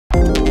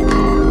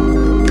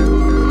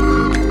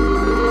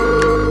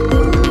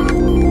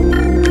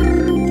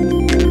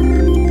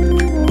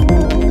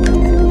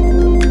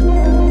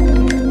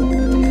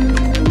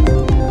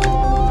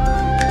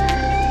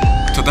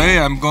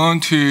I'm going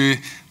to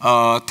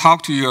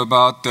talk to you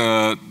about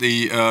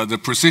the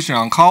precision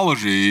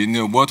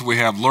oncology, what we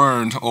have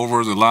learned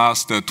over the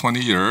last 20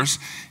 years.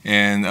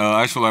 And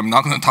actually, I'm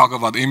not going to talk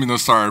about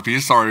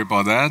immunotherapy. Sorry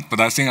about that. But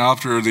I think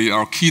after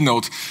our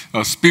keynote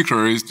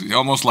speaker is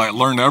almost like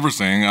learn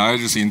everything. I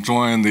just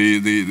enjoying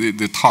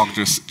the talk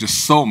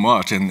just so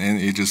much, and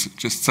it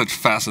just such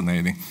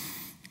fascinating.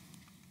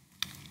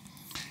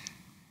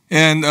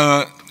 And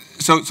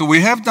so we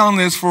have done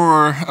this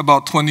for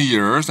about 20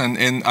 years,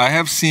 and I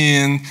have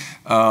seen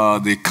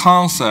the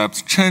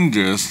concept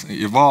changes,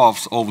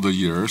 evolves over the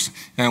years.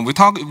 And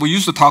we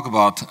used to talk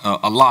about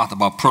a lot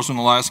about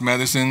personalized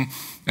medicine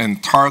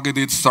and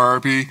targeted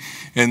therapy,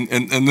 and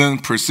then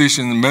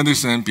precision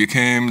medicine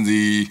became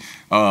the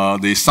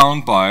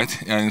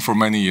soundbite and for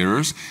many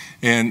years.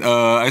 And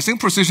I think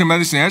precision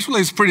medicine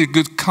actually is a pretty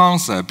good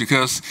concept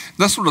because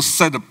that sort of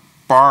set the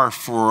bar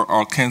for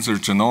our cancer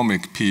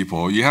genomic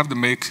people. You have to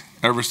make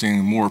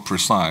everything more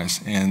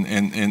precise, and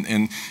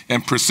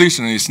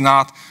precision is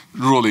not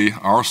really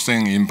our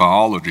thing in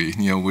biology.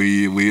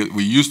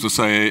 We used to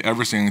say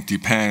everything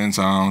depends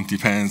on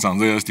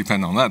this,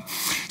 depends on that.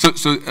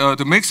 So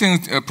to make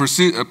things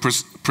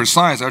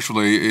precise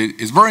actually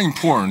is very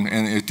important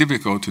and it's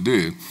difficult to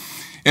do.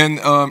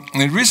 And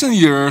in recent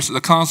years, the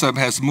concept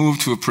has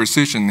moved to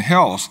precision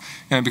health,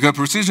 and because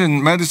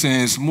precision medicine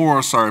is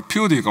more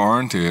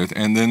therapeutic-oriented,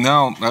 and then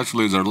now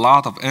actually there's a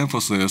lot of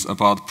emphasis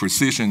about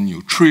precision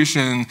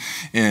nutrition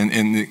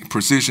and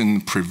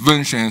precision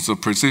prevention, so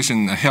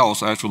precision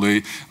health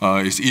actually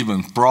is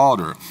even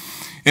broader.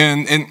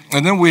 And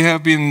then we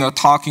have been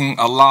talking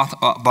a lot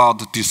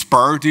about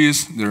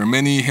disparities. There are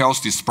many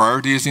health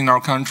disparities in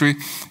our country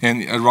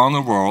and around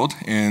the world,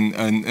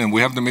 and we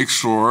have to make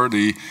sure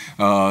the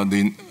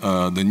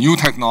new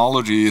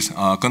technologies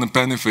are going to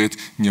benefit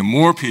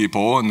more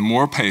people and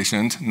more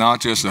patients,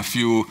 not just a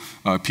few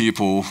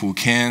people who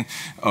can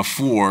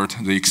afford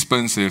the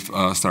expensive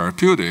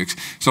therapeutics.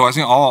 So I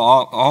think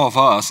all of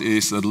us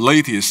is the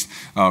latest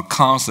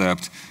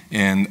concept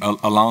and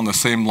along the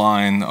same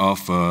line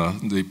of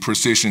the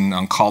precision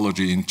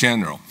oncology in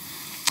general.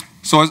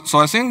 So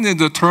I think that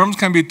the terms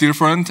can be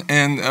different,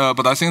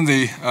 but I think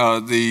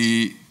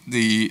the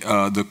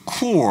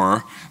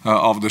core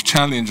of the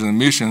challenge and the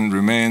mission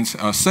remains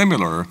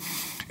similar.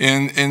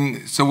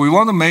 And so we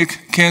want to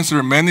make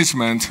cancer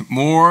management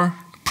more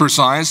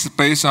precise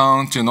based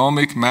on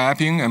genomic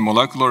mapping and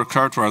molecular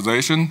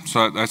characterization.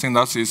 So I think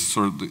that is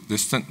sort of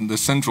the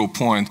central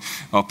point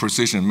of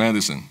precision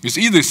medicine. It's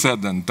easier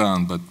said than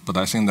done, but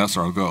I think that's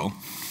our goal.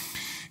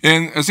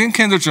 And I think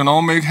cancer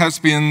genomic has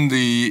been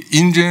the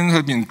engine,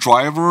 has been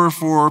driver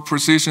for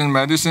precision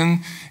medicine.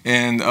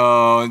 And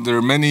there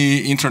are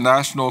many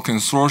international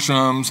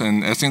consortiums,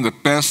 and I think the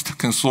best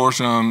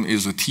consortium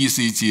is the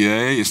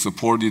TCGA. It's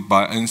supported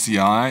by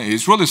NCI.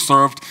 It's really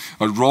served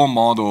a role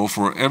model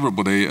for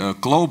everybody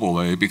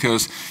globally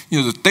because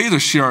the data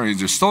sharing is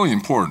just so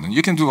important.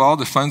 You can do all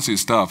the fancy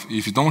stuff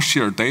if you don't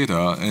share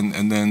data,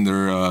 and then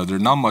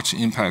there's not much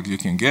impact you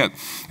can get.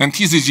 And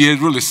TCGA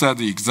really set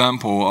the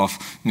example of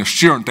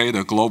sharing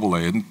data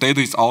globally. And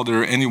data is out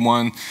there.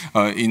 Anyone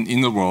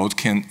in the world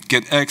can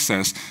get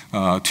access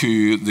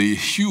to the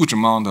huge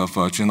amount of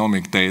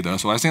genomic data.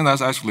 So I think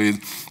that's actually,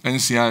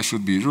 NCI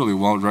should be really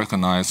well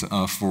recognized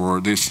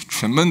for this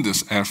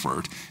tremendous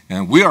effort.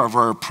 And we are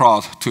very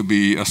proud to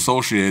be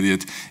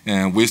associated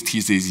with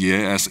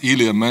TCGA. As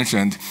Ilya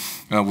mentioned,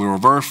 we were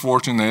very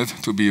fortunate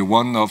to be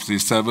one of the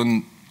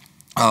 7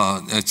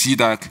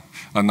 GDAC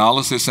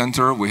analysis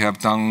center. We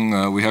have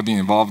been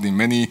involved in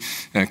many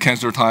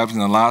cancer types in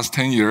the last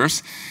 10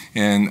 years.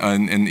 And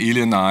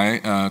Ilya and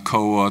I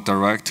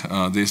co-direct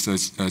this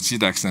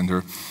GDAC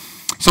center.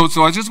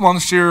 So I just want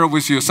to share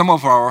with you some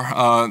of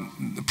our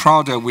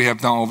projects we have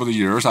done over the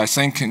years, I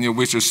think,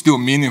 which is still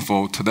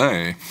meaningful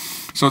today.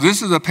 So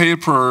this is a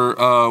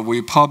paper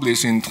we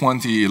published in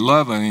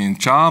 2011 in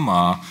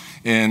JAMA,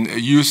 and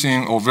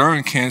using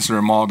ovarian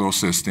cancer model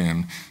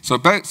system. So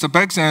back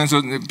then,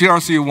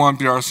 BRCA1,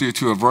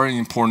 BRCA2 are very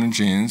important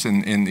genes,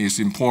 and it's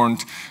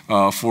important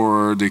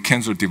for the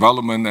cancer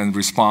development and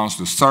response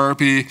to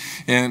therapy.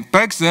 And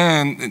back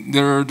then,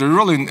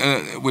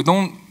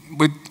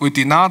 we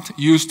did not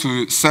used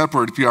to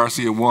separate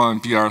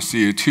BRCA1,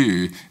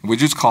 BRCA2. We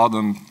just called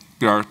them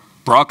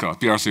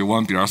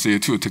BRCA1,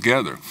 BRCA2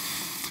 together.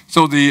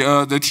 So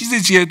the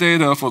TCGA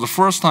data for the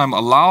first time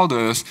allowed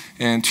us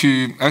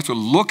to actually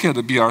look at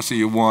the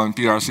BRCA1,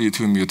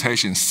 BRCA2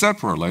 mutations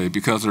separately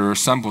because their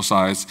sample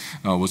size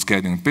was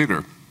getting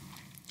bigger.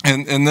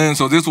 And then,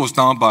 so this was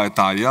done by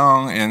Da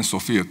Yang and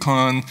Sophia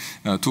Kuhn,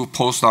 2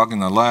 postdocs in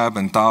the lab,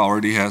 and Da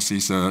already has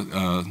his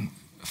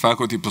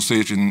faculty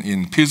position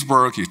in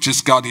Pittsburgh. He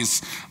just got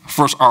his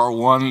first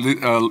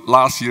R1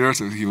 last year,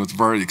 so he was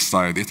very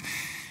excited.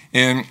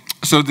 And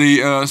so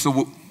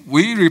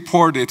we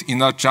reported in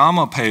that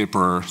JAMA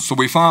paper, so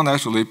we found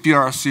actually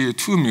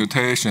BRCA2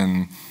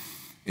 mutation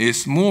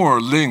is more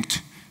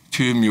linked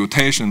to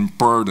mutation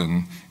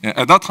burden.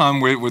 At that time,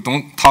 we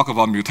don't talk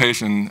about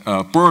mutation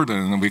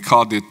burden. We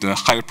called it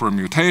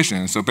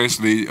hypermutation. So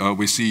basically,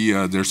 we see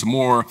there's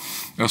more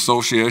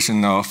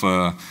association of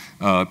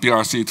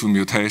BRCA2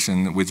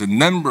 mutation with the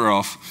number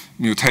of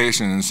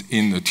mutations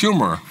in the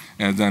tumor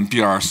than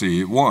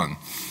BRCA1.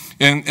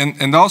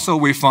 And also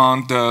we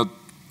found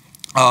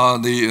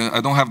I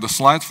don't have the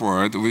slide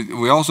for it.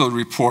 We also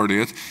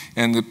reported,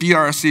 and the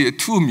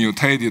BRCA2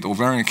 mutated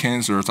ovarian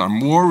cancers are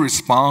more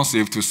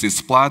responsive to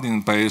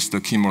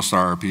cisplatin-based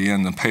chemotherapy,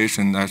 and the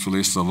patient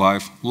actually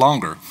survive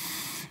longer.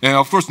 And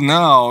of course,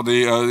 now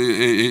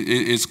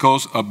it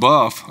goes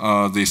above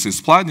the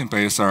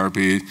cisplatin-based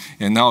therapy,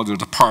 and now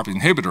there's a PARP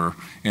inhibitor,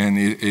 and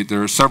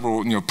there are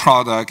several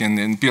products, and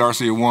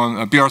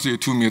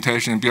BRCA2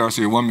 mutation,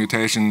 BRCA1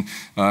 mutation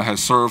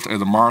has served as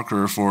a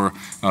marker for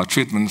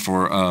treatment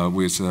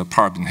with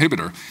PARP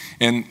inhibitor.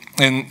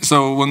 And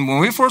so when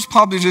we first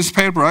published this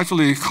paper,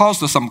 actually it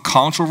caused some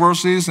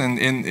controversies, and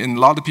a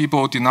lot of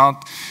people did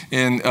not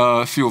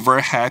feel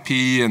very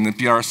happy, and the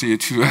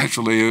BRCA2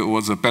 actually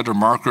was a better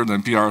marker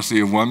than BRCA1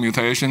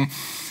 mutation.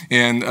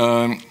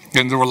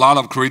 And there were a lot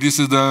of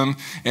criticism,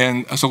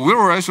 and so we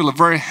were actually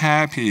very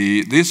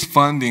happy. This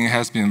finding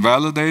has been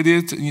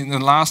validated in the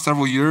last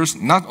several years,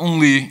 not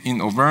only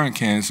in ovarian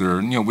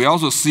cancer. We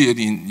also see it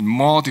in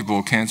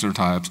multiple cancer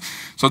types.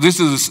 So this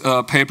is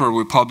a paper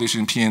we published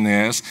in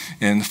PNAS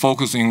and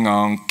focusing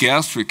on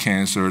gastric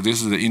cancer.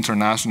 This is the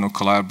international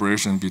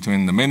collaboration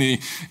between the many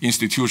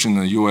institutions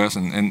in the U.S.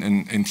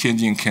 and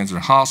Tianjin Cancer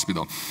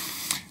Hospital.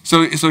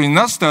 So in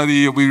that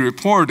study, we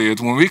reported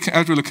when we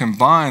actually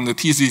combined the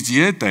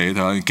TCGA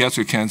data in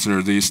gastric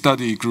cancer, the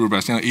study group,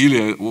 I think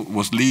Ilya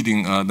was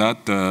leading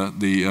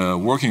the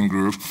working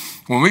group.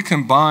 When we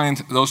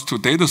combined those two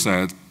data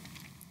sets,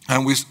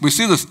 and we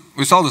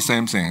saw the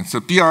same thing. So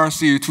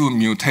BRCA2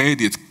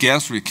 mutated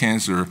gastric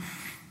cancer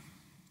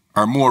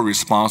are more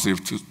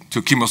responsive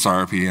to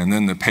chemotherapy, and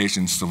then the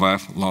patients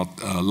survive a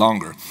lot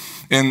longer.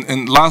 In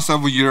the last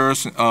several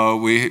years,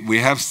 we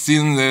have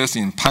seen this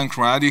in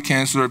pancreatic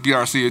cancer.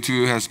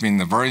 BRCA2 has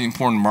been a very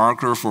important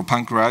marker for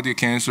pancreatic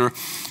cancer,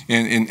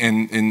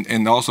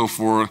 and also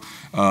for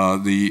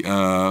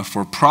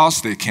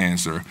prostate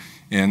cancer.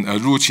 And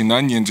Ru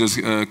Qinanyan just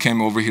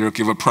came over here,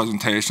 give a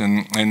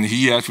presentation, and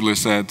he actually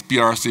said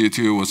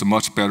BRCA2 was a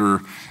much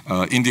better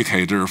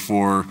indicator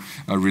for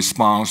a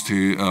response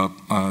to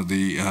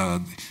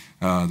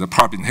the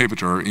PARP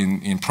inhibitor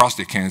in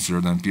prostate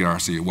cancer than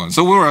BRCA1.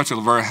 So we were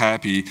actually very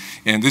happy,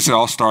 and this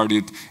all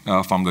started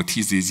from the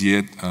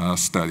TCGA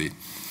study.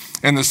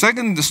 And the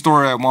second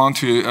story I want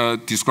to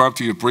describe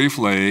to you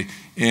briefly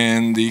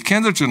in the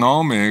cancer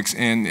genomics,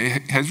 and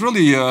it has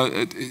really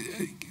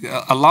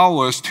allow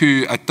us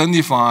to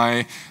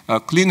identify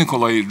a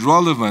clinically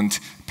relevant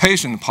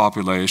patient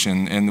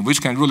population, and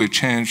which can really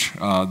change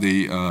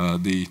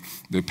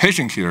the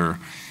patient care.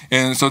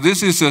 And so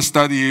this is a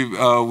study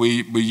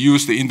we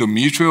used the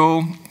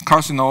endometrial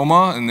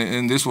carcinoma,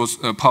 and this was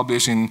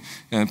published in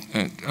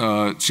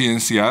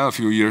GNCI a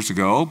few years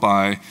ago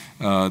by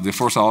the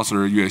first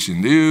author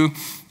Yuexin Liu,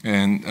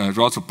 and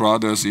Russell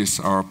Brothers is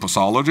our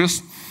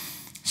pathologist.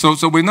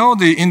 So we know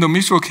the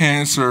endometrial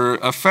cancer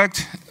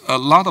affect a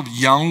lot of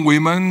young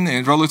women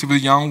and relatively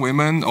young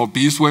women,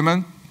 obese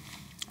women.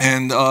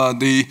 And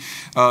the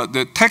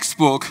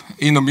textbook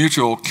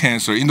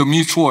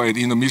endometrioid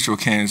endometrial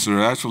cancer,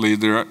 actually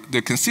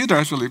they consider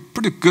actually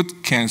pretty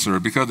good cancer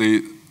because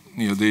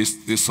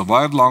they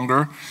survive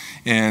longer,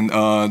 and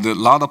a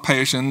lot of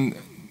patients,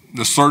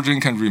 the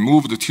surgeon can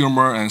remove the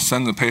tumor and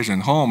send the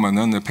patient home, and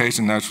then the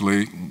patient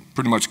actually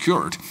pretty much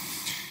cured.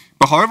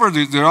 But however,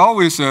 they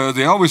always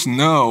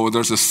know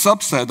there's a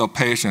subset of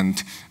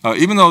patients,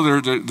 even though they're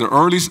the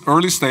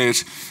early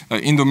stage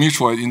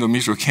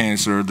endometrial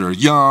cancer, they're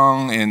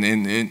young,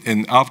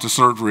 and after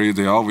surgery,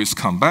 they always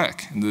come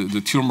back.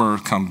 The tumor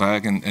come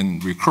back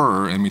and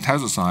recur and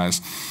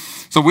metastasize.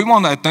 So we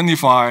want to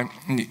identify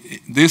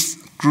this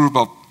group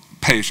of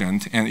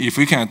patients, and if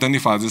we can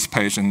identify this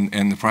patient,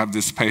 and perhaps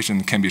this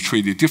patient can be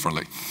treated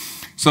differently.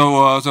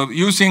 So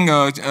using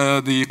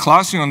the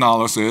clustering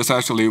analysis,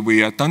 actually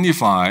we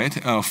identified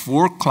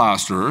 4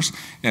 clusters,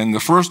 and the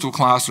first 2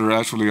 clusters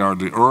actually are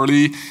the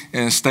early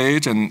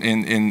stage and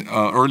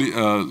early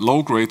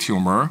low-grade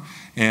tumor,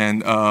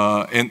 and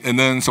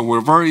then so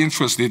we're very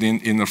interested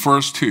in the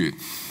first 2.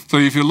 So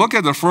if you look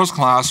at the first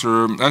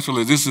cluster,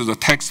 actually this is a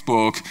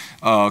textbook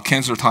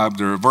cancer type.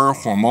 They're very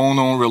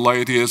hormonal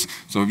related.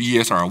 So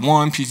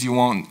ESR1,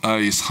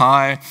 PG1 is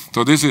high.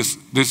 So this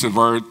is a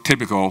very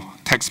typical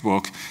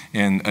textbook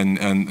and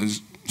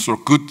sort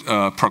of good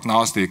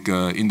prognostic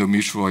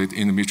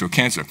endometrial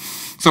cancer.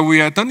 So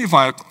we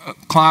identified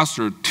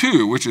cluster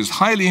 2, which is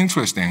highly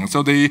interesting.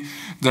 So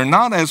they're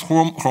not as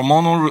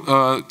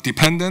hormonal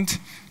dependent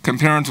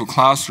compared to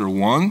cluster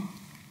 1.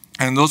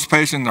 And those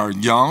patients are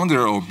young,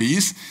 they're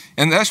obese,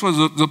 and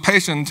actually the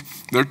patient,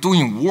 they're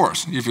doing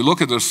worse. If you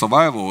look at their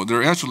survival,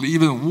 they're actually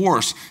even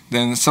worse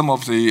than some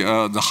of the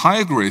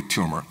high-grade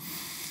tumor.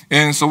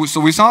 And so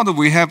we saw that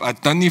we have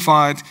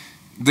identified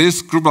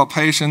this group of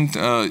patients,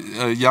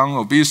 young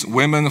obese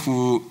women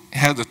who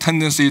had a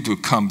tendency to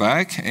come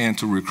back and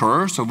to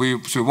recur. So we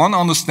want to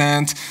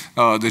understand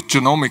the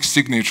genomic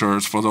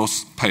signatures for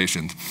those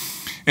patients.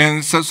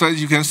 And so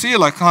as you can see,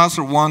 like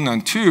cluster 1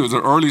 and 2,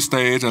 the early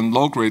stage and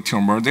low-grade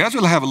tumor, they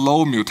actually have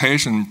low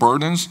mutation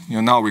burdens.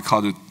 Now we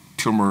call it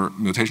tumor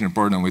mutation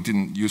burden. We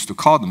didn't used to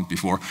call them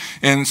before.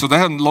 And so they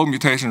have low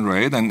mutation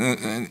rate, and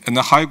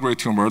the high-grade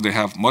tumor, they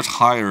have much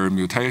higher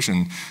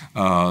mutation,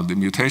 the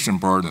mutation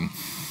burden.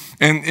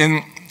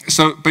 And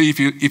so, but if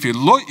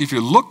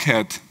you look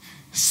at,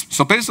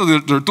 so basically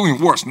they're doing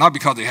worse, not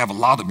because they have a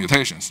lot of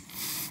mutations.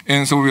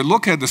 And so we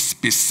look at the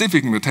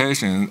specific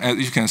mutation, as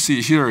you can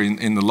see here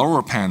in the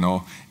lower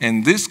panel,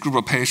 and this group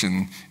of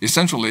patients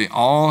essentially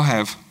all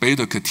have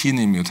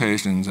beta-catenin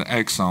mutations in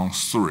exon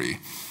 3.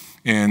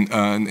 And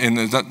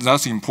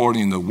that's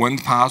important in the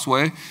Wnt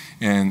pathway.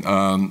 And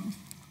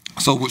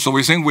so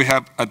we think we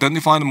have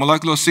identified the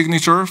molecular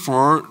signature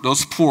for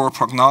those poor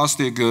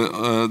prognostic,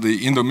 the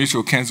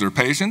endometrial cancer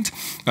patient.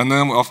 And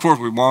then, of course,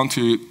 we want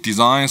to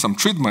design some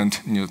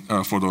treatment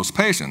for those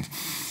patients.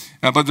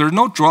 But there's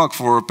no drug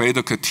for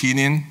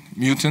beta-catenin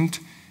mutant.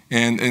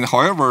 And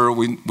however,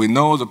 we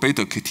know the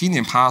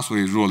beta-catenin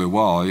pathway really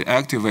well. It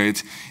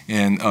activates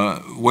in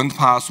Wnt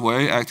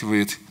pathway,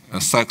 activate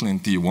cyclin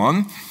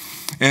D1.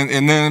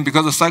 And then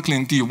because the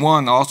cyclin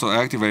D1 also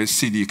activates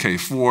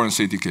CDK4 and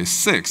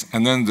CDK6,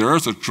 and then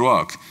there's a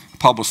drug,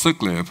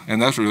 palbociclib,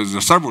 and actually there's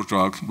a several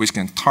drugs which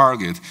can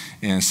target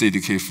in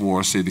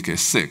CDK4,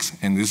 CDK6,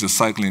 and this is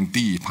cyclin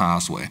D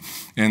pathway.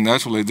 And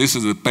actually this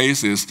is the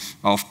basis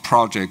of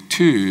Project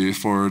 2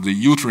 for the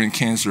uterine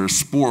cancer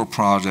spore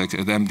project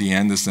at MD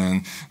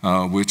Anderson,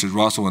 which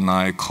Russell and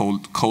I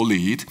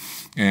co-lead.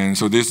 And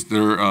so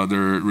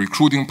they're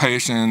recruiting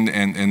patients,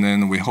 and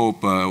then we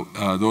hope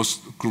those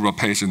group of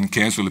patients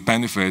can actually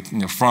benefit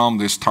from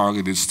this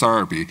targeted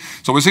therapy.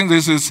 So we think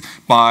this is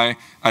by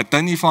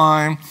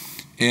identifying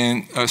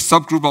in a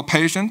subgroup of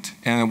patients,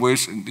 and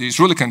which it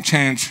really can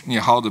change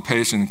how the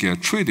patient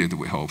get treated,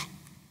 we hope.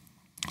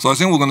 So I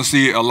think we're going to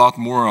see a lot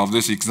more of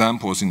these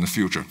examples in the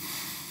future.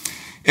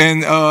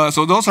 And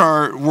so those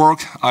are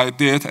work I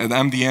did at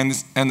MD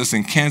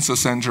Anderson Cancer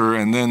Center,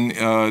 and then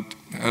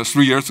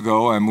 3 years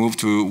ago I moved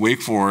to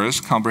Wake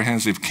Forest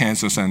Comprehensive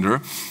Cancer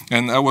Center,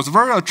 and I was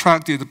very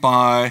attracted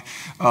by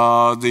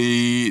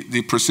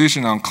the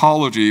precision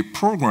oncology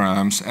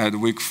programs at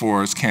Wake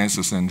Forest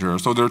Cancer Center.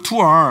 So there are two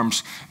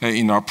arms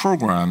in our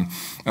program.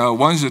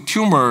 One is a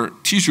tumor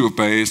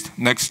tissue-based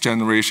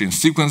next-generation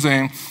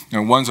sequencing,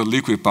 and one is a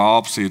liquid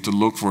biopsy to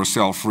look for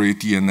cell-free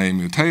DNA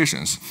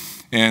mutations.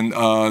 And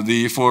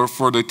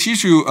for the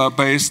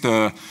tissue-based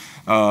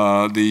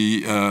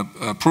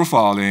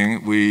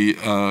profiling,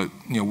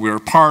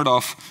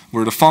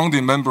 we're the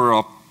founding member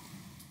of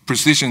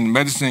Precision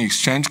Medicine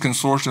Exchange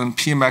Consortium,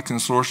 PMAC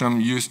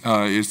Consortium.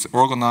 It's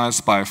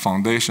organized by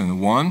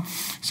Foundation One.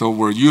 So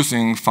we're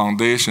using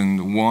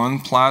Foundation One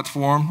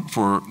platform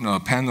for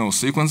panel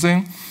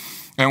sequencing.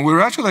 And we're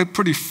actually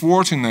pretty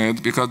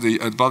fortunate because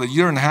about a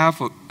year and a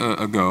half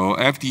ago,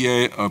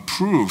 FDA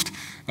approved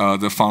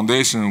the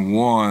Foundation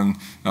One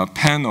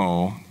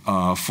panel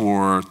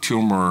for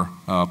tumor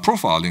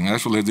profiling.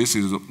 Actually, this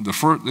is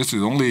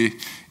only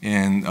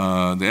in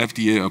the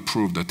FDA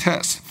approved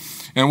test.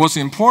 And what's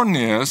important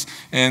is,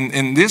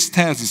 and this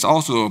test is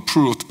also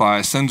approved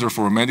by Center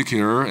for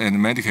Medicare and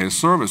Medicaid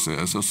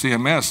Services, so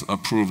CMS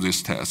approved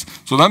this test.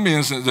 So that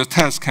means the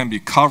test can be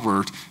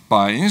covered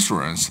by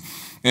insurance.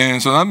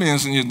 And so that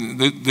means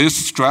this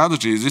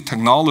strategy, this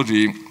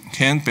technology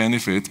can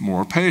benefit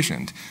more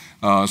patients.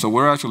 So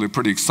we're actually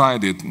pretty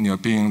excited,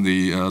 being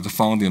the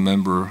founding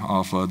member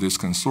of this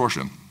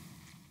consortium.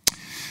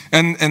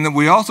 And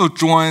we also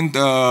joined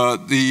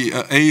the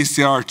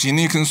AACR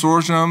Gini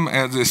Consortium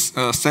at this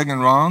second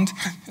round,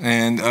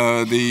 and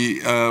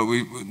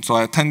so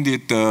I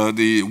attended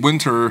the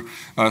winter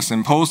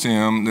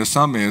symposium, the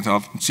summit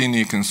of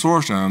Gini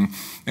Consortium,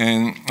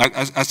 and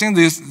I think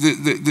this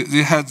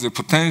has the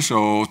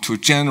potential to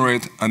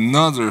generate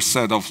another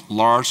set of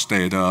large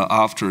data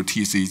after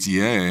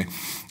TCGA.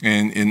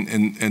 And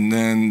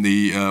then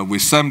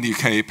with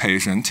 70K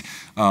patients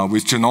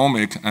with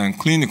genomic and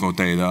clinical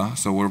data.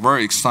 So we're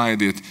very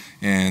excited,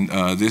 and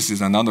this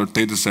is another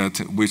data set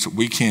which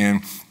we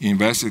can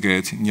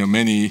investigate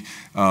many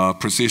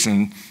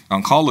precision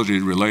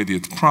oncology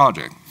related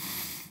projects.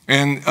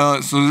 And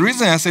so the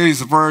reason I say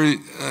it's very,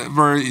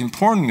 very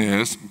important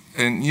is,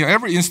 and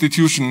every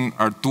institution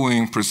are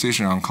doing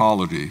precision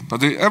oncology,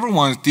 but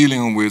everyone is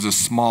dealing with a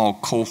small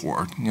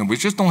cohort. We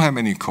just don't have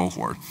any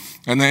cohort.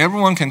 And then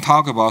everyone can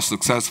talk about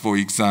successful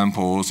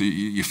examples.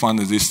 You find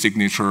this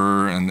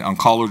signature, and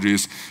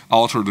oncologists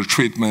alter the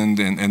treatment,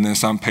 and then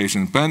some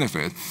patients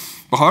benefit.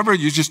 But however,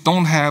 you just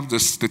don't have the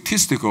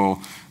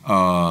statistical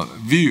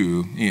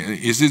view.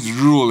 Is it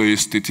really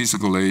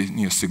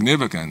statistically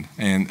significant?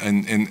 And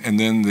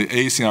then the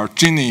AACR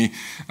Gini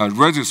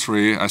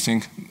registry, I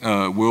think,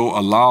 will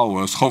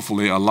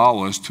hopefully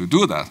allow us to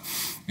do that.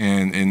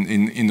 And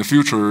in the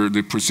future,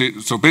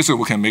 so basically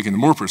we can make it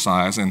more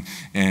precise, and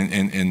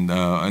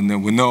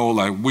then we know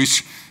like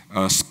which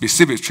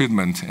specific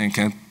treatment and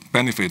can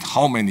benefit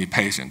how many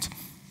patients.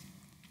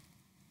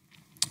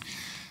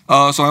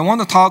 So I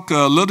want to talk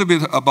a little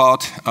bit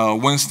about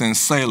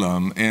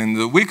Winston-Salem. And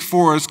the Wake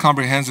Forest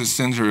Comprehensive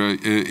Center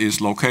is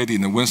located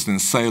in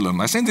Winston-Salem.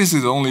 I think this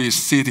is the only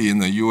city in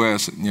the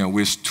U.S.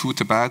 With two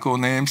tobacco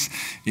names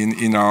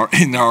in our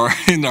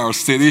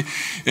city.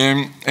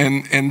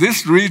 And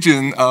this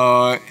region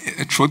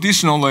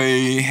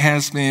traditionally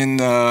has been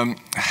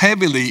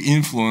heavily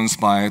influenced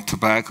by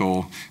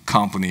tobacco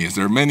companies.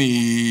 There are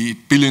many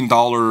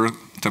billion-dollar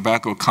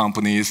tobacco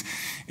companies,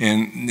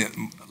 and a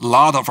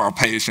lot of our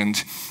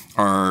patients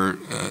are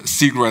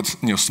cigarette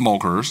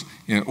smokers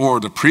or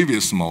the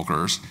previous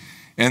smokers.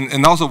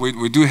 And also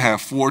we do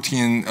have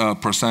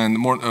 14%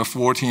 more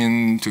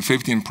 14 to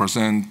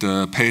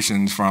 15%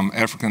 patients from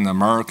African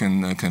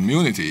American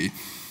community.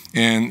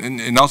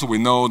 And also we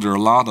know there are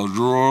a lot of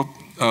rural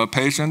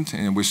patients,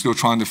 and we're still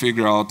trying to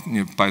figure out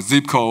by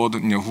zip code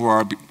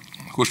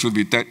who should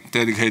be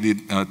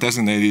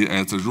designated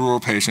as a rural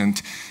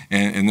patient,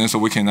 and then so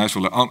we can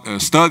actually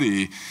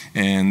study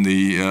and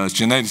the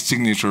genetic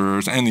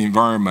signatures and the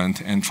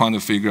environment and trying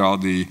to figure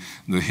out the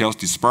health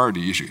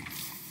disparity issue.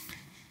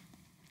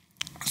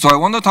 So I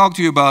want to talk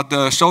to you about,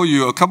 show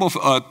you a couple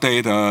of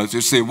data to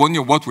see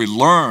what we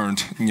learned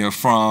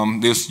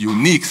from this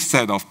unique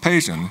set of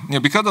patients.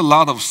 Because a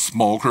lot of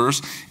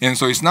smokers, and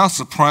so it's not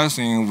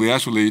surprising we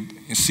actually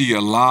see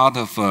a lot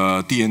of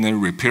DNA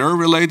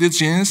repair-related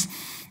genes.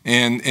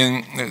 And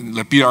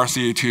the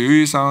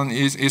BRCA2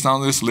 is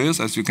on this list,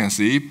 as you can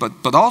see.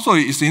 But also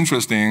it's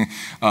interesting,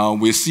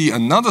 we see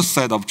another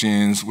set of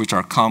genes which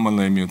are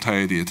commonly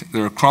mutated.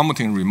 They're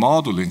chromatin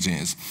remodeling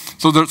genes.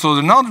 So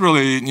they're not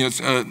really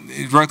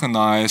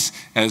recognized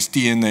as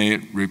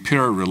DNA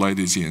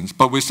repair-related genes.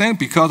 But we think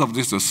because of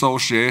this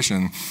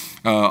association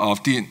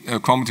of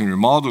chromatin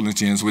remodeling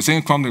genes, we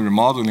think chromatin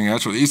remodeling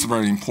actually is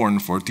very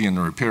important for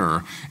DNA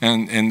repair,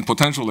 and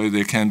potentially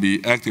they can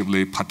be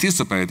actively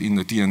participate in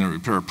the DNA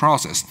repair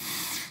process.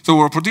 So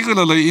we're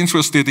particularly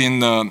interested in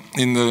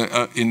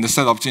the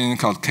set of genes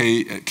called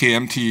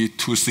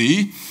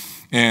KMT2C,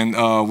 and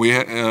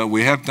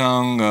we have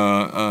done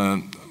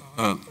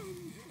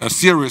a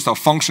series of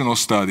functional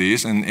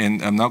studies,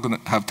 and I'm not going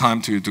to have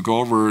time to go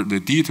over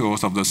the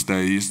details of the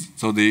studies.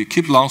 So they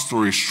keep long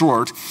story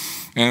short.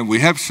 And we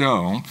have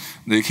shown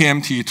the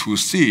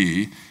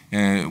KMT2C,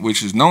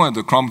 which is known as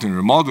the chromatin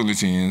remodeling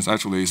genes,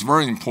 actually is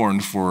very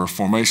important for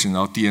formation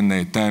of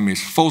DNA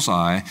damaged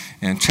foci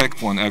and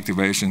checkpoint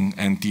activation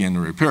and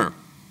DNA repair.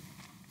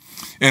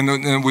 And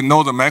we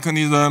know the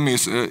mechanism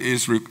is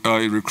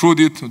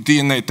recruited to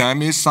DNA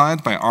damage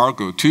site by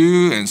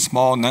ARGO2 and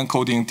small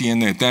non-coding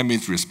DNA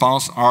damage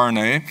response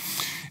RNA.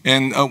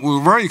 And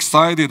we're very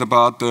excited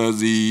about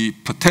the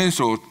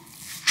potential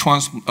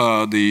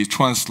the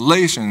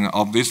translation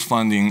of this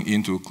finding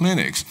into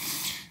clinics.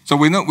 So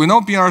we know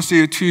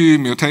BRCA2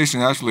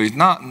 mutation actually is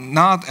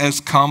not as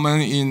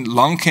common in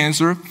lung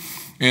cancer,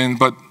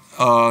 but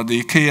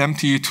the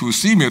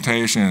KMT2C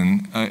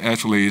mutation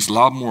actually is a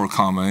lot more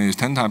common. It's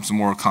 10 times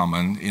more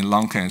common in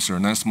lung cancer,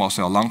 non-small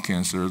cell lung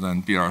cancer,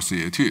 than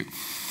BRCA2.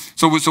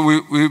 So we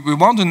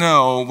want to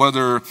know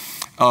whether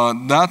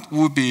that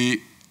would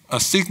be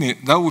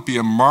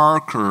a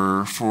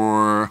marker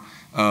for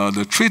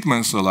the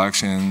treatment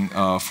selection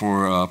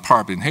for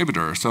PARP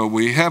inhibitor. So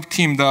we have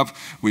teamed up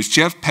with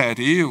Jeff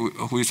Petty,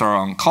 who is our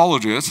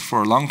oncologist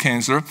for lung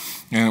cancer,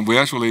 and we're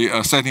actually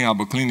setting up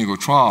a clinical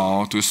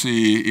trial to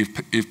see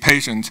if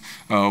patients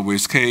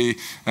with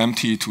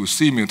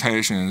KMT2C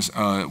mutations,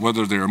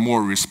 whether they're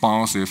more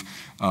responsive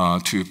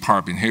to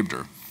PARP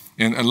inhibitor.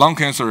 And lung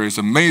cancer is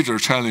a major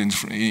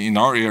challenge in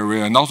our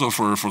area, and also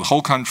for the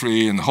whole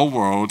country and the whole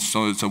world.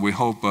 So we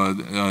hope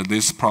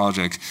this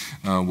project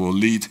will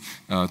lead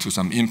to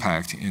some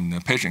impact in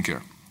patient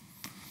care.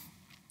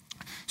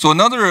 So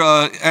another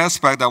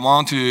aspect I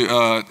want to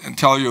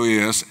tell you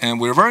is, and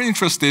we're very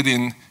interested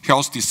in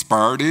health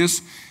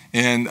disparities.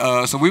 And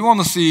so we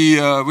want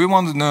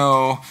to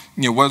know,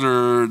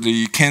 whether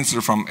the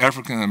cancer from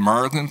African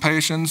American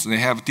patients, they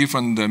have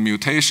different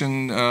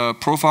mutation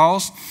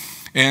profiles.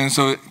 And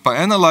so by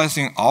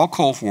analyzing our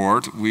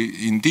cohort, we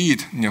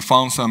indeed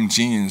found some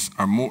genes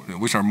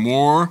which are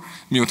more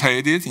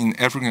mutated in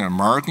African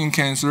American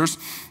cancers,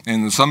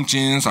 and some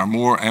genes are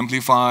more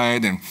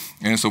amplified,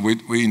 and so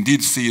we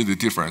indeed see the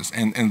difference.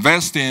 And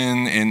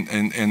Vestin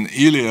and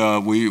Ilia,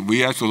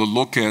 we actually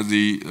look at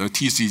the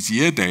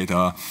TCGA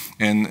data,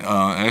 and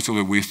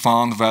actually we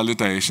found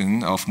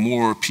validation of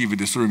more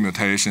p53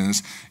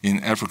 mutations in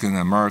African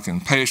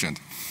American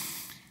patients.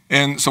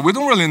 And so we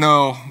don't really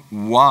know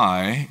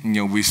why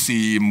we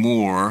see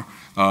more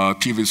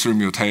p53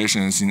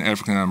 mutations in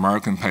African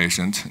American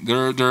patients.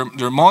 There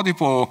are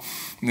multiple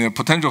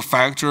potential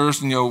factors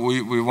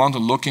we want to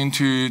look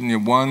into.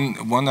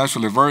 One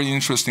actually very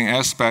interesting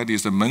aspect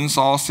is the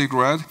menthol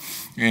cigarette,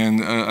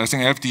 and I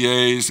think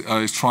FDA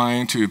is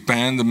trying to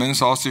ban the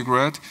menthol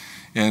cigarette,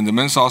 and the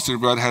menthol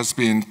cigarette has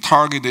been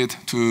targeted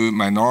to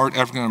minority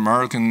African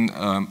American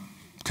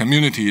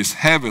communities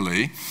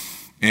heavily.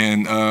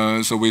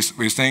 And so we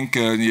think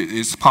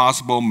it's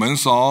possible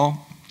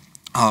menthol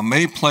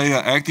may play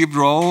an active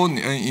role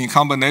in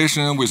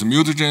combination with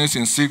mutagens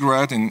in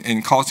cigarette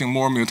in causing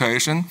more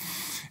mutation.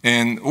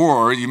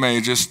 Or you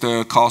may just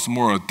cause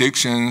more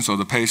addiction, so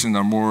the patients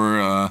are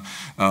more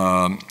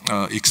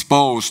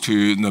exposed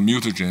to the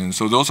mutagen.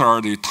 So those are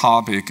the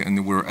topic,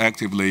 and we're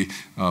actively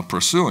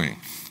pursuing.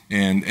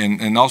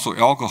 And also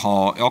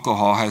alcohol.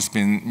 Alcohol has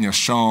been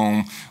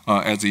shown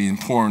as an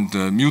important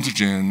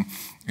mutagen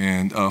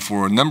and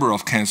for a number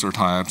of cancer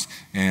types.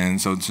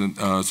 And so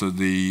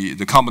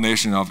the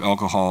combination of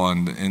alcohol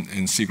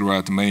and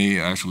cigarette may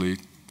actually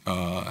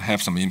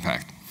have some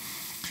impact.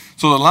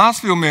 So the last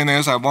few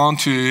minutes, I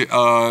want to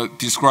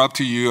describe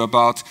to you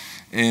about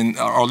in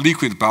our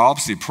liquid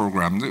biopsy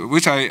program,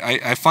 which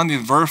I find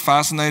it very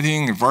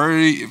fascinating,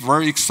 very,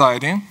 very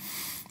exciting.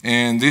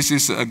 And this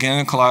is, again,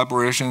 a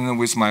collaboration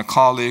with my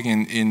colleague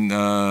in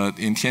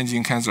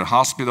Tianjin Cancer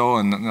Hospital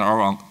and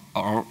our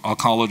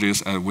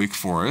oncologists at Wake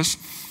Forest.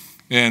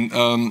 And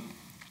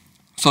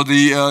so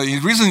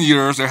in recent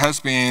years, there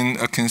has been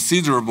a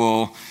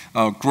considerable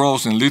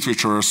growth in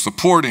literature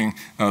supporting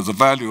the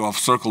value of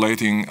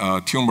circulating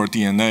tumor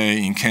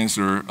DNA in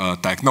cancer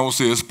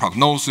diagnosis,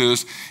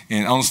 prognosis,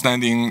 and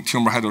understanding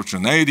tumor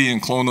heterogeneity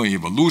and clonal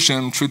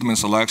evolution, treatment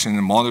selection,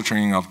 and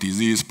monitoring of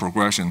disease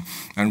progression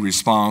and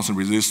response and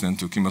resistance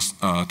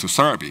to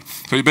therapy.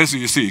 So you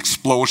basically see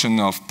explosion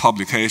of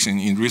publication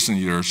in recent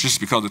years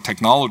just because the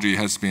technology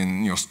has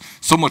been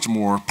so much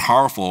more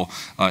powerful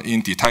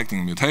in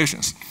detecting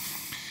mutations.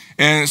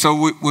 And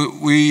so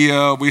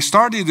we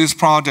started this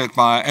project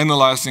by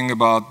analyzing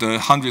about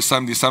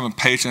 177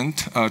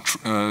 patients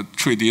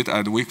treated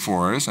at Wake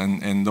Forest,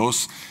 and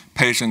those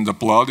patients, the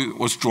blood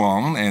was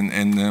drawn,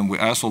 and then we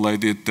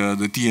isolated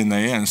the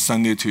DNA and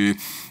sent it to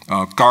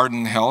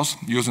Garden Health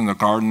using the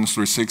Garden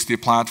 360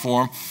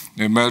 platform,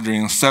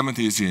 measuring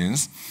 70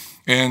 genes.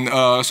 And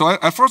so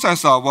at first I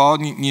thought, well,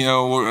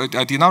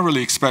 I did not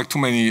really expect too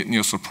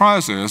many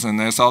surprises, and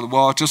I thought,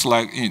 well, just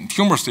like in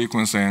tumor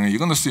sequencing, you're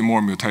going to see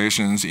more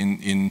mutations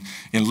in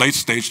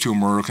late-stage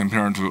tumor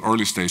compared to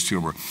early-stage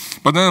tumor.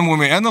 But then when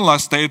we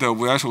analyzed data,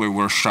 we actually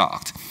were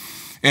shocked.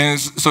 And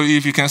so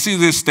if you can see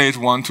this stage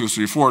 1, 2,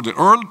 3, 4, the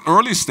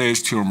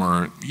early-stage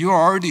tumor, you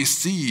already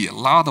see a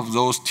lot of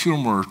those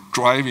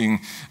tumor-driving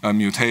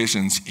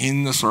mutations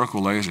in the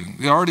circulation.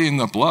 They're already in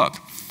the blood.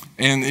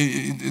 And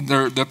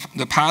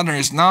the pattern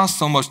is not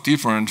so much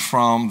different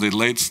from the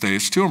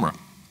late-stage tumor.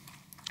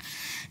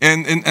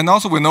 And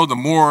also we know the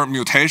more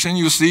mutation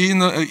you see in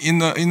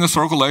the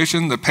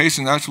circulation, the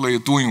patient actually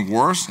is doing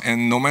worse,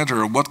 and no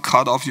matter what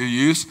cutoff you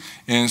use.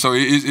 And so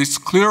it's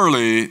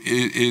clearly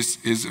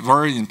is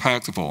very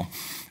impactful.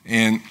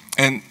 And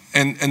then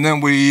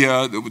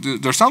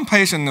there's some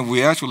patients that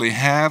we actually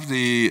have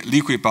the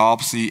liquid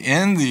biopsy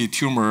and the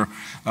tumor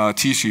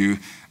tissue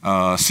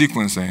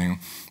sequencing.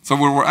 So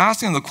we were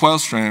asking the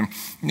question,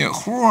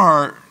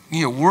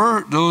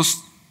 where those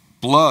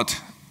blood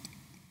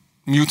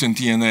mutant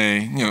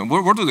DNA,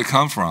 where do they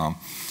come from?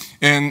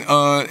 And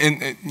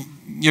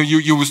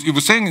you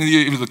were saying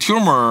if the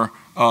tumor,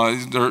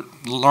 they're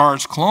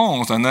large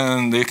clones, and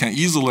then they can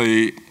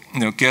easily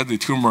get the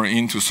tumor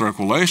into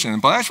circulation.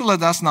 But actually,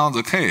 that's not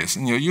the case.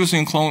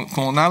 Using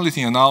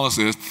clonality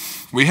analysis,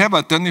 we have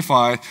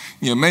identified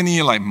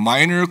many like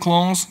minor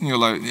clones,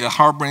 like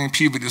harboring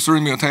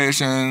p53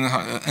 mutation,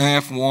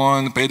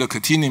 NF1,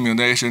 beta-catenin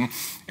mutation,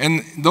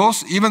 and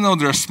those, even though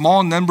they're a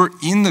small number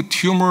in the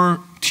tumor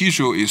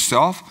tissue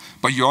itself,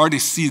 but you already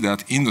see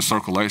that in the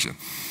circulation.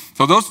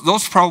 So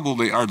those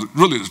probably are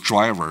really the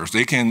drivers.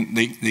 They can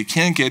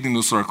get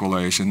into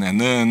circulation, and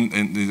then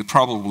they're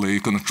probably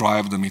going to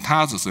drive the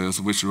metastasis,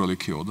 which really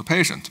kill the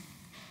patient.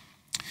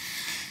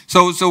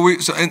 So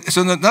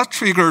that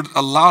triggered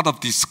a lot of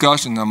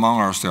discussion among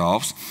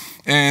ourselves,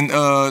 and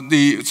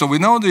so we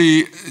know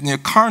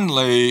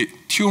currently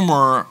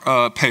tumor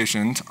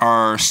patients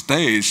are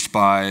staged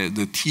by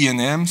the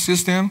TNM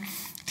system.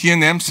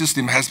 TNM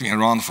system has been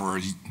around for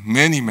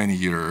many, many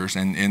years,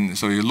 and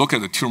so you look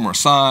at the tumor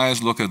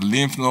size, look at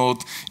lymph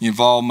node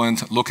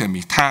involvement, look at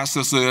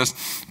metastasis.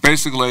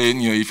 Basically,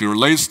 if you're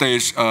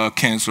late-stage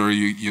cancer,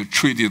 you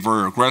treat it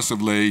very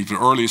aggressively. If you're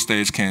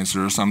early-stage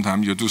cancer,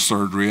 sometimes you do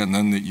surgery and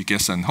then you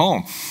get sent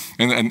home,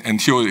 and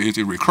until it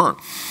recurs.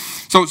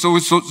 So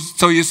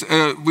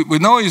we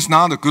know it's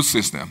not a good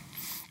system,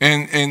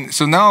 and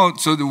so now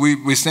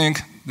we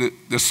think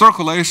the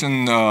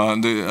circulation,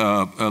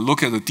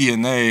 look at the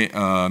DNA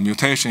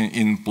mutation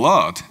in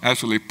blood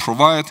actually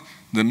provide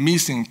the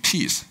missing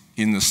piece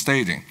in the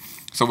staging.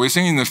 So we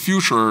think in the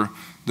future,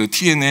 the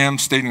TNM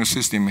staging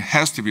system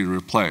has to be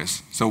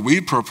replaced. So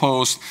we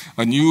proposed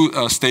a new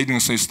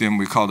staging system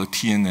we call the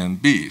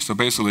TNMB. So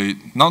basically,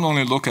 not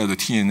only look at the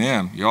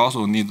TNM, you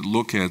also need to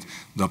look at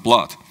the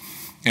blood.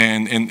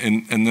 And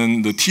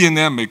then the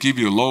TNM may give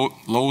you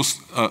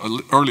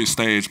early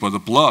stage, but the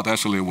blood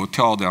actually will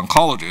tell the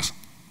oncologist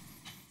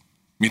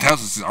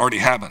metastasis already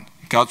happened.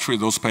 You got to treat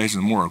those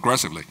patients more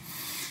aggressively.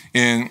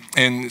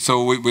 And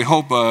so we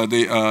hope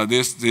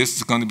this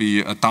is going to be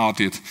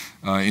adopted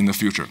in the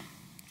future.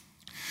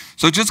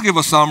 So just to give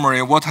a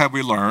summary, what have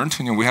we learned?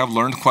 We have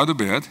learned quite a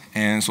bit.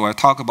 And so I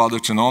talk about the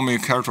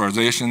genomic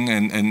characterization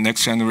and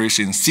next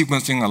generation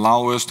sequencing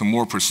allow us to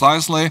more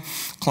precisely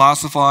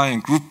classify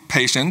and group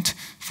patient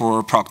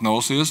for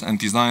prognosis and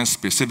design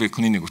specific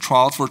clinical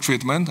trials for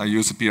treatment. I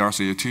use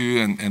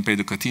BRCA2 and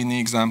beta-catenin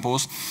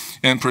examples.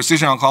 And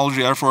precision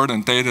oncology effort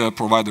and data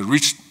provide a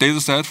rich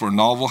data set for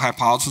novel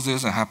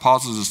hypotheses and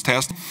hypothesis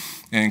testing.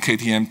 And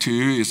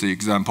KTM2 is the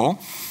example.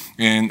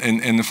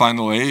 And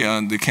finally,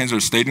 the cancer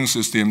staging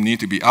system need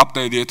to be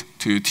updated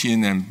to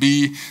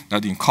TNMB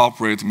that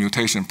incorporate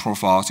mutation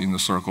profiles in the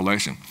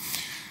circulation.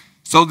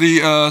 So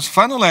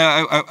finally,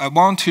 I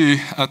want to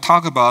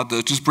talk about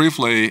just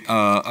briefly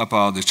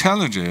about the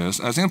challenges.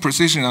 I think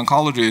precision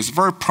oncology is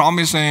very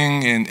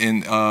promising,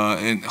 and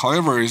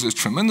however, is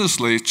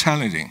tremendously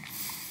challenging.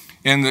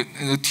 And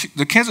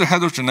the cancer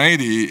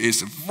heterogeneity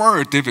is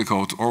very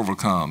difficult to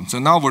overcome. So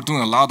now we're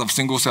doing a lot of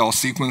single-cell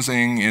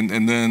sequencing,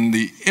 and then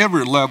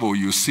every level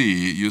you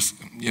see, you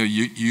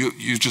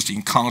just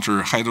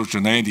encounter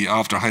heterogeneity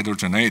after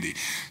heterogeneity.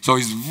 So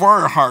it's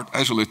very hard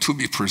actually to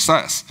be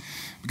precise,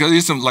 because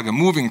it's like a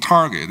moving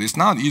target. It's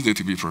not easy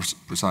to be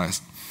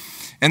precise.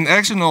 And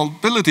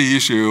actionability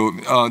issue,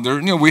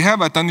 we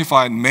have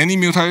identified many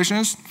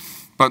mutations,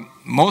 but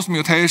most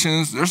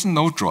mutations, there's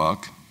no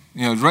drug.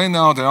 Right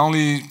now,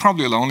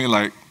 probably only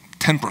like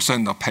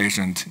 10% of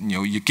patients,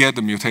 you get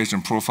the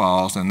mutation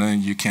profiles, and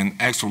then you can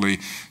actually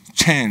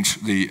change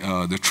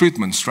the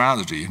treatment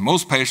strategy.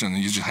 Most patients,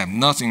 you just have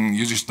nothing,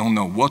 you just don't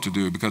know what to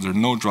do because there's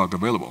no drug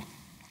available.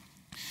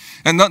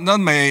 And that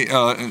may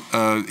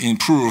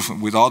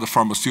improve with all the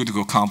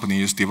pharmaceutical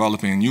companies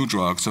developing new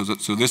drugs,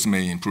 so this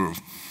may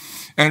improve.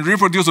 And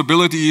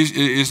reproducibility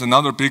is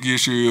another big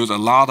issue. There's a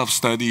lot of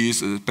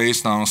studies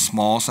based on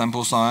small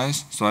sample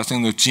size. So I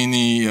think the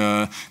Gini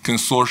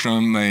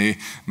consortium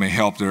may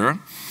help there.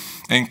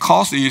 And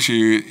cost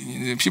issue,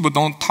 people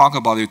don't talk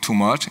about it too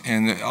much.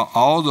 And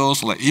all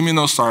those like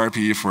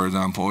immunotherapy, for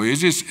example, it's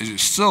just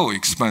so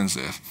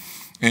expensive.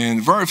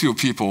 And very few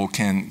people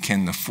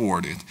can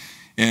afford it.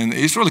 And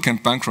it really can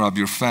bankrupt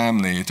your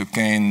family to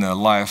gain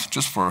life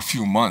just for a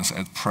few months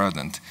at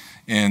present.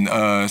 And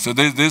so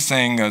this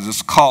thing,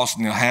 this cost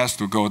has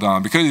to go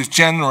down because it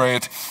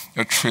generates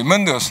a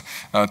tremendous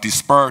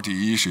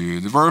disparity issue.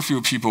 There are very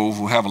few people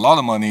who have a lot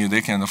of money,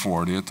 they can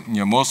afford it.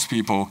 Most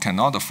people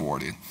cannot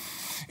afford it.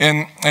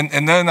 And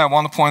then I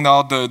want to point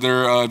out that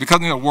because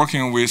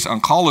working with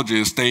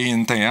oncologists day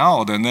in, day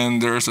out, and then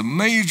there's a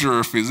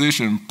major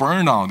physician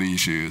burnout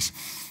issues.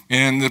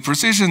 And the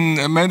precision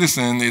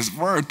medicine is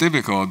very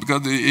difficult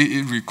because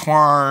it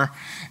requires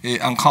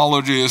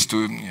oncologists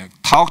to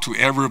talk to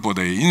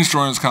everybody,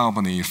 insurance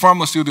company,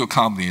 pharmaceutical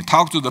company,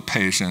 talk to the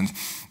patient.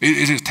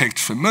 It just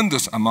takes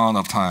tremendous amount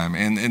of time,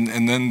 and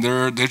then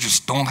they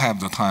just don't have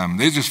the time.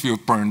 They just feel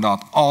burned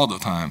out all the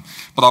time.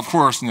 But of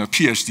course,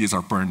 PhDs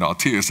are burned out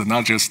too, so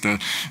not just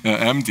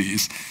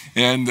MDs.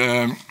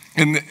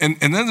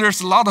 And then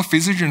there's a lot of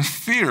physician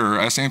fear.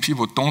 I think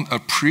people don't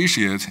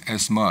appreciate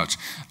as much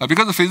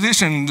because the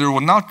physician, they were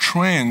not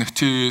trained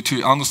to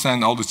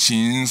understand all the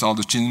genes, all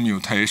the gene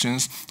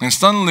mutations, and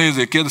suddenly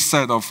they get a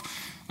set of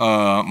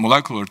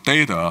molecular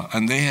data,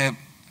 and they have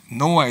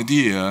no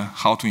idea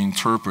how to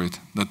interpret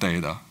the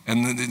data,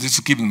 and this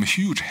gives them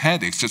huge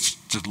headaches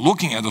just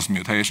looking at those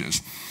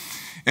mutations.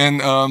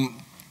 And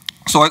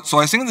so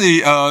I think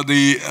the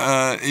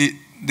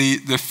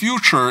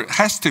future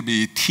has to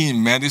be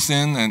team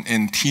medicine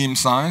and team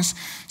science.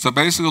 So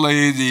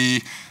basically,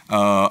 the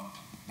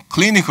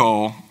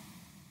clinical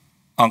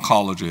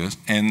oncologists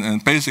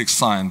and basic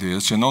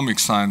scientists, genomic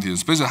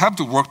scientists, basically have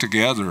to work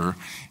together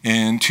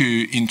and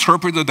to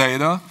interpret the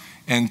data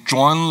and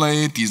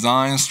jointly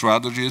design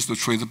strategies to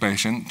treat the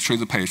patient.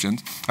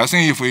 I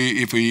think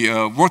if we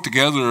work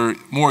together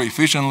more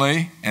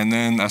efficiently, and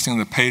then I think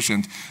the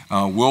patient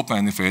will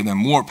benefit, and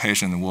more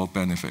patients will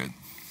benefit.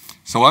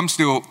 So I'm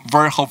still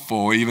very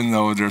hopeful, even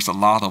though there's a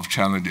lot of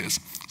challenges.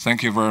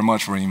 Thank you very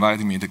much for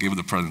inviting me to give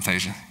the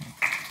presentation.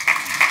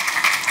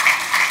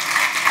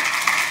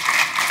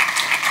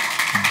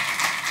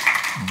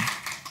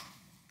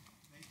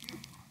 Thank you.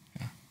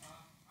 I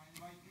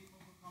invite people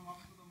to come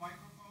up to the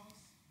microphones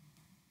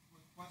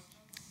with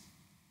questions.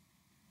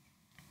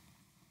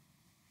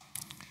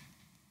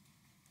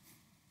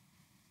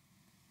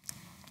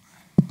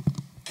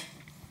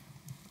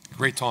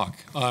 Great talk.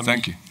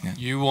 Thank you. Yeah.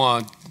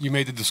 You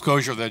made the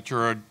disclosure that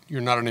you're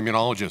not an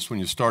immunologist when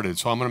you started.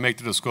 So I'm going to make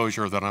the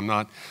disclosure that I'm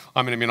an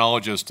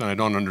immunologist and I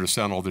don't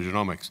understand all the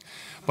genomics.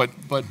 But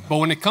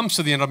when it comes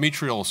to the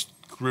endometrial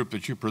group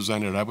that you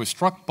presented, I was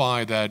struck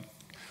by that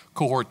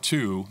cohort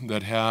 2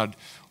 that had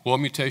low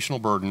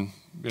mutational burden,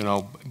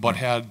 but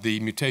had the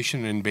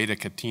mutation in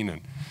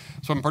beta-catenin.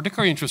 So I'm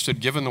particularly interested,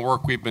 given the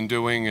work we've been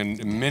doing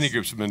and many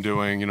groups have been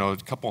doing, a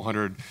couple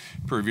hundred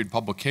peer-reviewed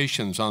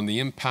publications on the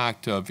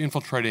impact of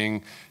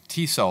infiltrating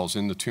T cells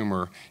in the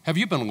tumor. Have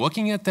you been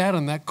looking at that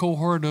in that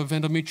cohort of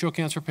endometrial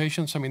cancer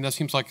patients? I mean, that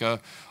seems like a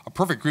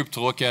perfect group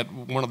to look at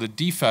one of the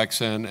defects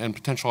and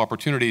potential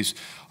opportunities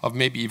of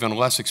maybe even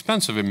less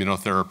expensive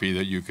immunotherapy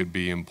that you could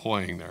be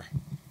employing there.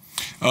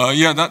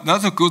 Yeah,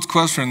 that's a good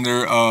question.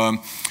 There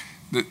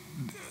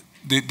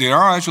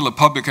are actually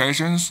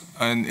publications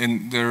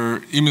and there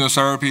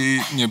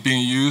immunotherapy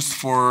being used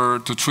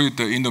to treat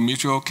the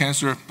endometrial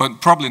cancer,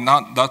 but probably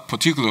not that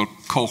particular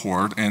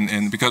cohort,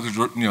 and because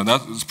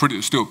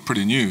that's still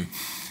pretty new,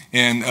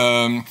 and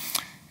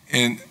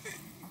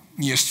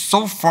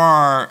so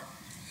far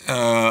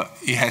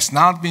it has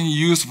not been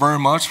used very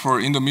much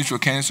for endometrial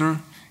cancer.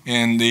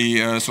 And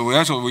so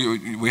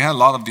we had a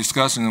lot of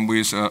discussion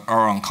with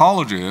our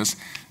oncologists,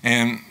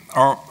 and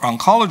our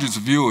oncologist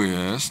view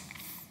is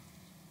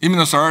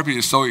immunotherapy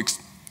is so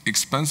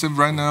expensive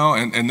right now,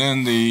 and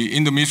then the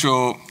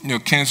endometrial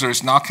cancer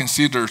is not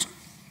considered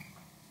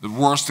the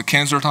worst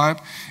cancer type,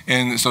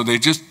 and so they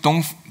just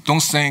don't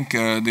think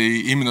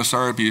the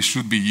immunotherapy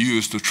should be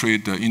used to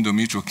treat the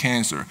endometrial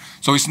cancer.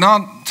 So it's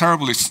not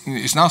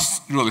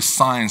really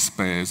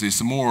science-based,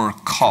 it's more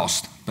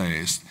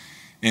cost-based.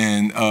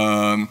 And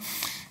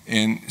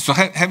so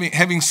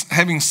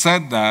having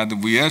said that,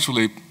 we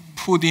actually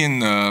put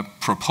in a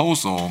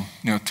proposal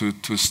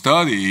to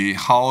study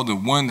how the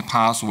Wnt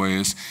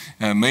pathways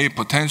may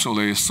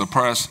potentially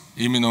suppress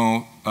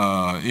immune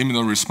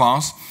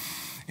response.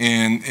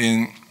 And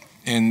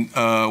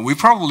we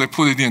probably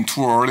put it in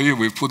too early.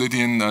 We put it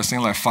in, I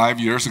think, like 5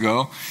 years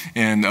ago,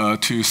 and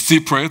to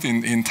CPRIT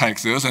in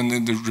Texas.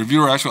 And the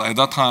reviewer actually at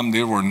that time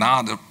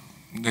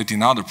they did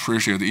not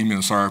appreciate the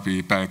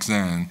immunotherapy back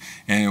then,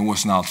 and it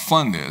was not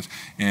funded.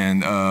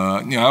 And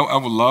I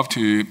would love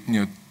to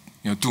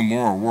do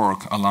more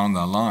work along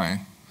that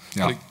line.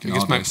 Yeah, I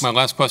guess my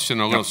last question,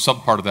 a little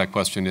sub-part of that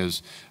question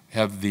is,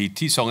 have the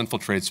T-cell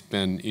infiltrates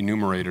been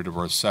enumerated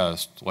or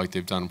assessed like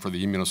they've done for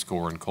the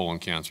immunoscore in colon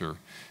cancer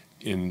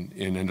in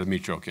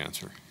endometrial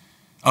cancer?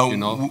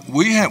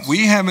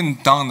 We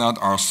haven't done that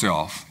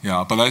ourselves.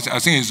 Yeah, but I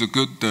think it's a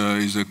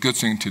good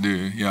thing to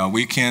do. Yeah,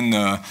 we can.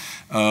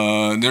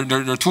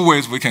 There are two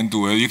ways we can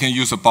do it. You can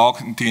use a bulk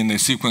DNA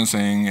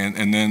sequencing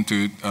and then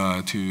to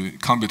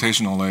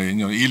computationally.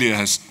 Ilya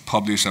has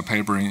published a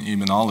paper in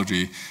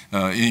immunology,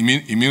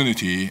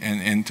 immunity,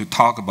 and to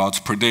talk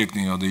about predict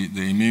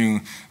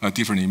the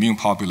different immune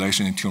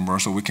population in tumor.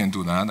 So we can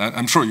do that.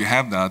 I'm sure you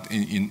have that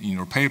in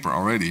your paper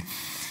already.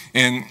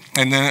 And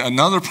then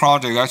another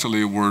project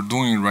actually we're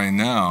doing right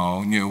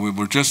now,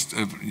 we're just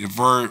at a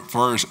very,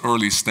 very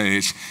early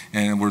stage,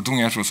 and we're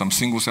doing actually some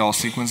single cell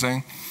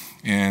sequencing,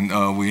 and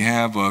we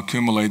have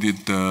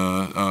accumulated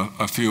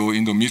a few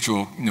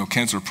endometrial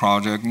cancer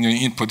projects.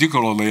 In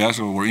particularly,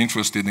 actually, we're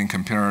interested in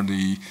comparing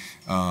the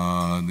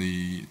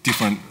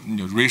different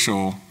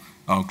racial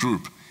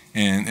group,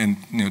 and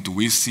do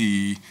we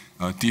see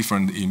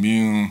different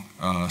immune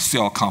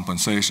cell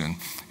compensation,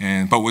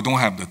 but we don't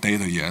have the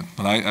data yet.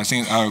 But I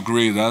think I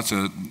agree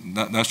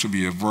that should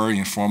be a very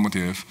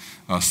informative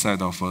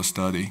set of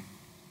study.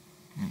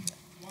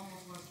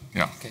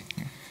 Yeah. Okay.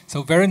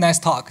 So very nice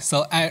talk.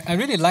 So I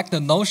really like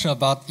the notion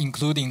about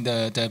including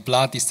the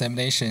blood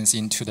disseminations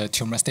into the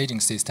tumor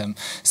staging system.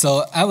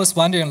 So I was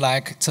wondering,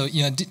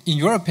 in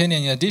your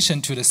opinion, in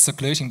addition to the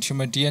circulating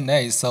tumor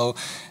DNA,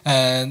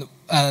 and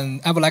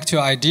I would like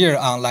your idea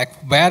on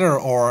whether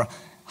or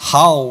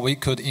how we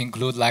could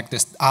include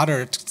this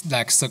other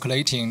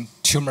circulating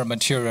tumor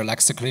material,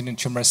 like circulating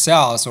tumor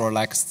cells or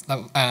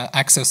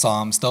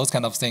exosomes, those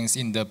kind of things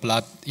in the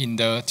blood in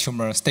the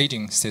tumor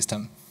staging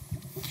system.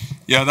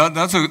 Yeah,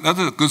 that's a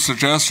good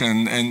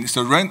suggestion. And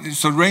so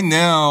right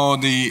now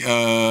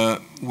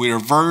we are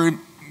very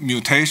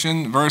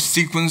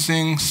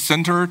sequencing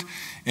centered.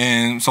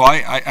 And so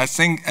I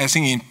think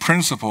in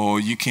principle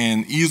you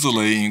can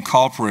easily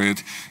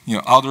incorporate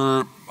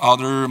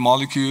other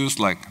molecules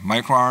like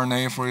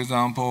microRNA, for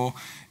example,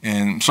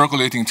 and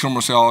circulating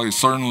tumor cell is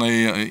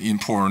certainly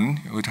important.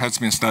 It has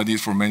been studied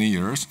for many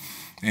years,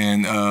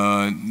 and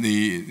I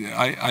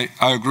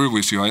agree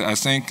with you. I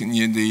think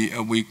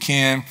we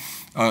can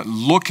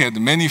look at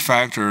many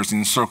factors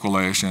in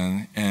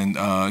circulation, and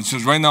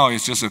just right now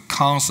it's just a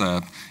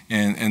concept,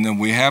 and then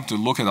we have to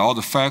look at all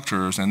the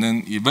factors and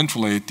then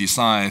eventually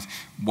decide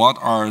what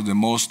are the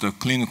most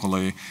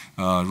clinically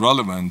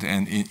relevant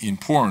and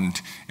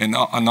important, and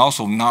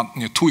also not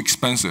too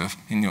expensive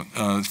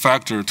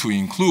factor to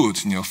include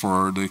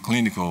for the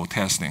clinical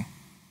testing.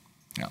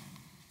 Yeah.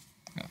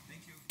 Yeah.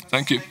 Thank you.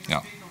 Thank you.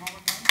 Yeah.